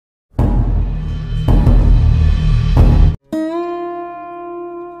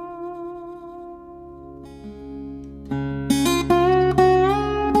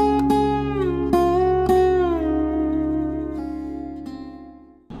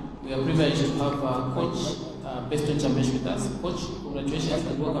We are privileged to have Coach Beston with us. Coach, congratulations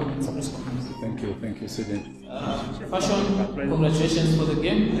and welcome to this press conference. Thank you, Sidney. Fashion, congratulations for the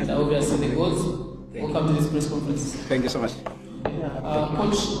game and obviously the goals. Welcome to this press conference. Thank you so much.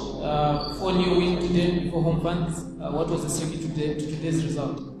 Coach, 4-0 win today before home fans. What was the secret to today's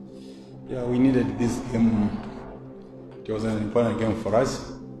result? Yeah, we needed this game. It was an important game for us,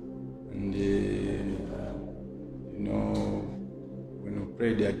 and when we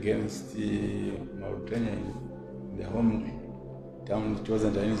played against Mauritania in the hometown, it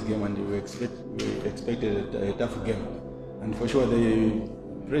wasn't an easy game, and we expected a tough game. And for sure, they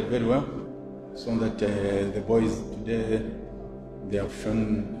played very well. So that the boys today, they have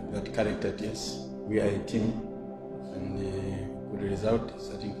shown that character. Yes, we are a team, and good result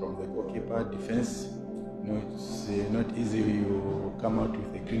starting from the goalkeeper, defense. It's not easy you come out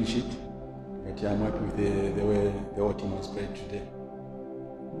with a clean sheet, but I'm happy with the way the whole team was played today.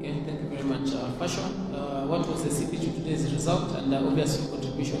 Okay, thank you very much. Fashion, what was the secret to today's result and obviously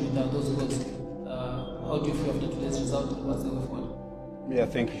contribution with those goals? How do you feel after today's result and what's the way forward? Yeah,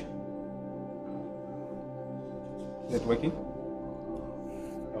 thank you. Is it working?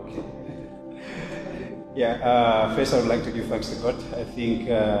 Okay. Yeah, first I would like to give thanks to God. I think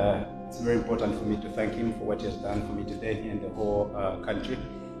it's very important for me to thank Him for what He has done for me today and the whole country.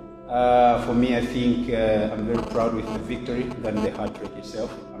 For me, I think I'm very proud with the victory than the hat-trick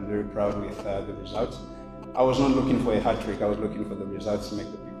itself. I'm very proud with the results. I was not looking for a hat-trick, I was looking for the results to make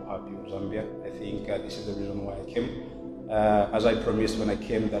the people happy in Zambia. I think this is the reason why I came. As I promised when I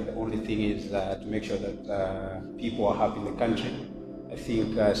came, that the only thing is to make sure that people are happy in the country. I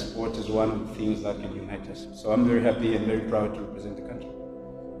think sport is one of the things that can unite us. So I'm very happy and very proud to represent the country.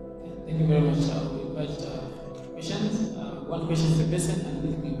 Okay, thank you very much. We invite questions. One question is the person and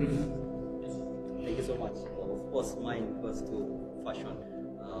we'll be brief. Yes. Thank you so much. Of course, mine goes to Fashion.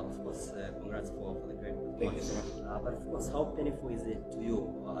 Of course, congrats for the great performance. Thank you so much. But of course, how painful is it to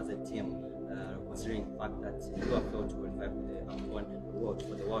you as a team, considering the fact that you have failed to qualify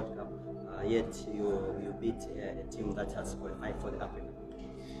for the World Cup, yet you beat a team that has qualified for the Africa?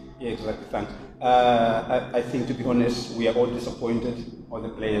 Yeah, exactly. Thanks. I think, to be honest, we are all disappointed. All the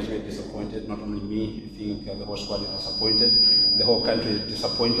players were disappointed, not only me. I think the whole squad is disappointed. The whole country is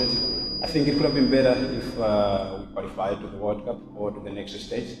disappointed. I think it could have been better if we qualified to the World Cup or to the next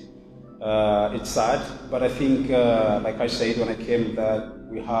stage. It's sad, but I think, like I said when I came, that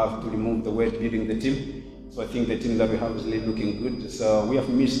we have to remove the word building the team. So I think the team that we have is really looking good. So we have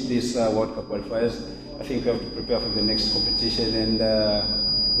missed these World Cup qualifiers. I think we have to prepare for the next competition, and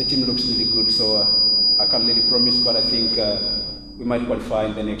the team looks really good. So I can't really promise, but I think we might qualify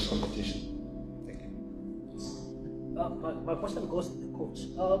in the next competition. Thank you. My question goes to the coach.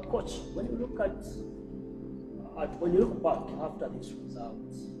 Coach, when you look when you look back after these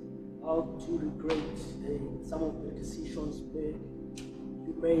results, how do you regret some of the decisions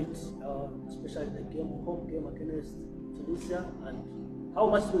you made, especially the home game against Tunisia, and how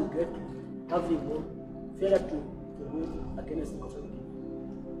much do you regret having failed to win against Mozambique?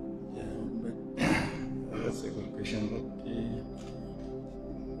 Yeah, but that's a good question.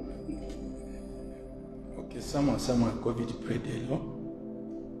 Okay, someone COVID played a lot.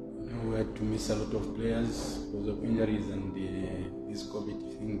 We had to miss a lot of players because of injuries and this COVID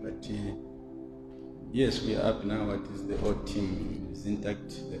thing. But yes, we are up now. It is the whole team is intact.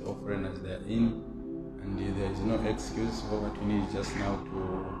 The all foreigners they are in, and there is no excuse. What we need just now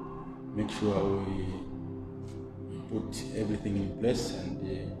to make sure we put everything in place. And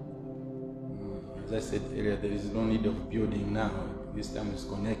as I said earlier, there is no need of building now. This time is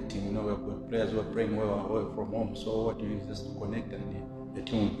connecting. We have got players who are playing well away from home. So what we need is just to connect, and the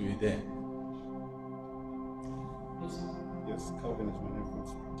team will be there. Yes, Calvin is my name from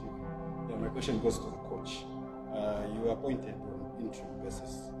Sportive. Yeah, my question goes to the coach. You were appointed on interim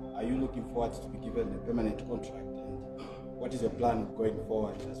basis. Are you looking forward to be given a permanent contract? And what is your plan going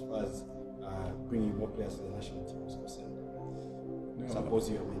forward as far as bringing more players to the national team is concerned? Suppose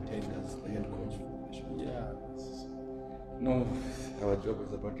you are maintained as the head coach for the national team. Yeah. No, our job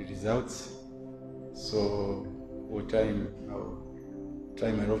is about the results. So we'll try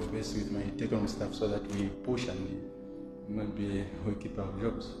my rough best with my technical staff so that we push and maybe we keep our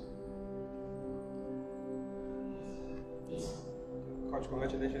jobs. Coach,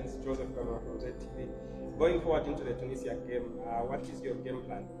 congratulations, Joseph Gama from ZTV. Going forward into the Tunisia game, what is your game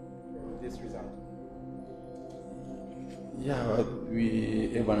plan from this result? Yeah,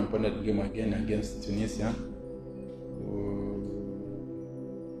 we have an important game again against Tunisia.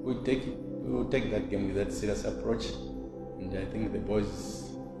 We'll take that game with that serious approach, and I think the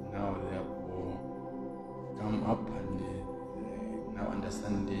boys now they have come up and now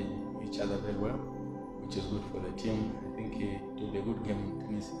understand each other very well, which is good for the team. I think it will be a good game in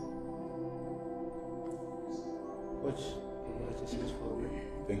Tunisia. Coach, congratulations for me.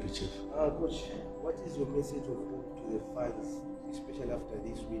 Thank you, Chief. Coach, what is your message of hope to the fans, especially after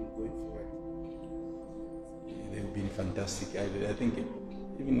this win going forward? They've been fantastic. I think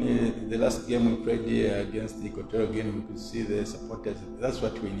even the last game we played here against the Equatorial Guinea, we could see the supporters. That's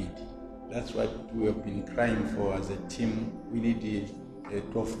what we need. That's what we have been crying for as a team. We need a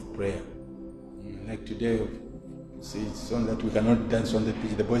 12th player. Like today, see, it's on that we cannot dance on the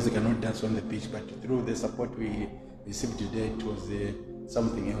pitch. The boys cannot dance on the pitch, but through the support we received today, it was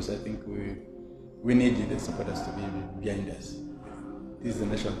something else. I think we need the supporters to be behind us. This is the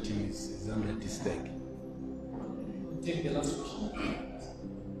national team, is Zambia at stake. Take the last question.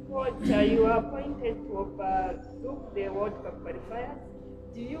 Coach, you are appointed to overlook the World Cup qualifiers.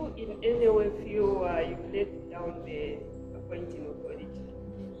 Do you in any way feel you've let down the appointing authority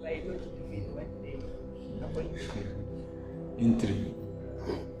by not doing what they appointed? Interim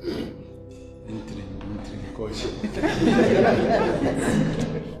coach.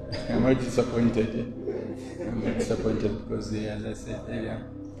 I'm not disappointed. I'm not disappointed because, as I said earlier,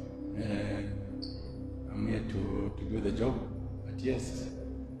 I'm here to do the job. But yes,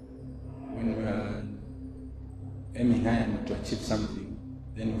 when we are aiming high and to achieve something,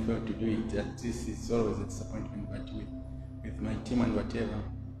 then we fail to do it. That this is always a disappointment. But with my team and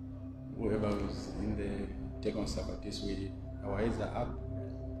whoever was in the take on staff at this, our eyes are up.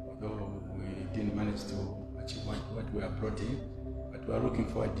 Although we didn't manage to achieve what we are brought in, but we are looking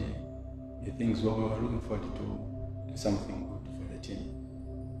forward to the things. We are looking forward to something good for the team.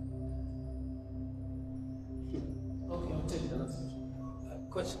 Okay, I'll take the last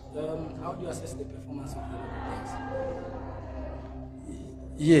question. Coach, how do you assess the performance of the local players?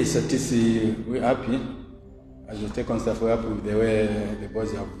 Yes, at TC, we're happy. As we take on staff, we're happy with the way the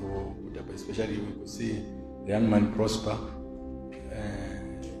boys have put up, especially we could see the young man Prosper.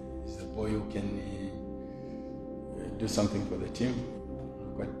 He's a boy who can do something for the team.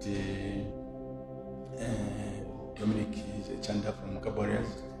 But Dominic is a Chanda from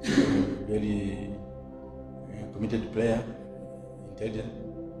Caborias, very committed player, intelligent,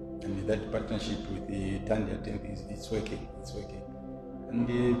 and that partnership with the Tandy, I think it's working. It's working. And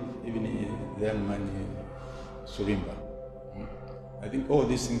even the young man Surimba. I think all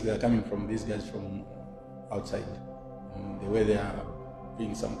these things are coming from these guys from outside. The way they are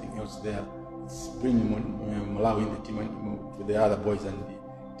doing something else there, it's bringing Malawi in the team and to the other boys, and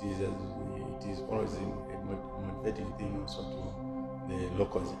it is always a motivating thing also to the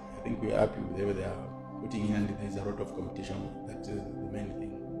locals. I think we are happy with the way they are putting in, and there's a lot of competition. That's the main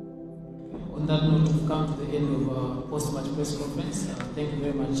thing. On that note, we've come to the end of our post-match press conference. Thank you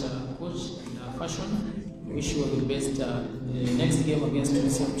very much, Coach and Fashion. We wish you all the best the next game against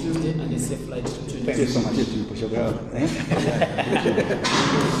Tunisia on Tuesday, and a safe flight to Tunisia. Thank you so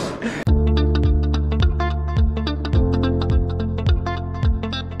much.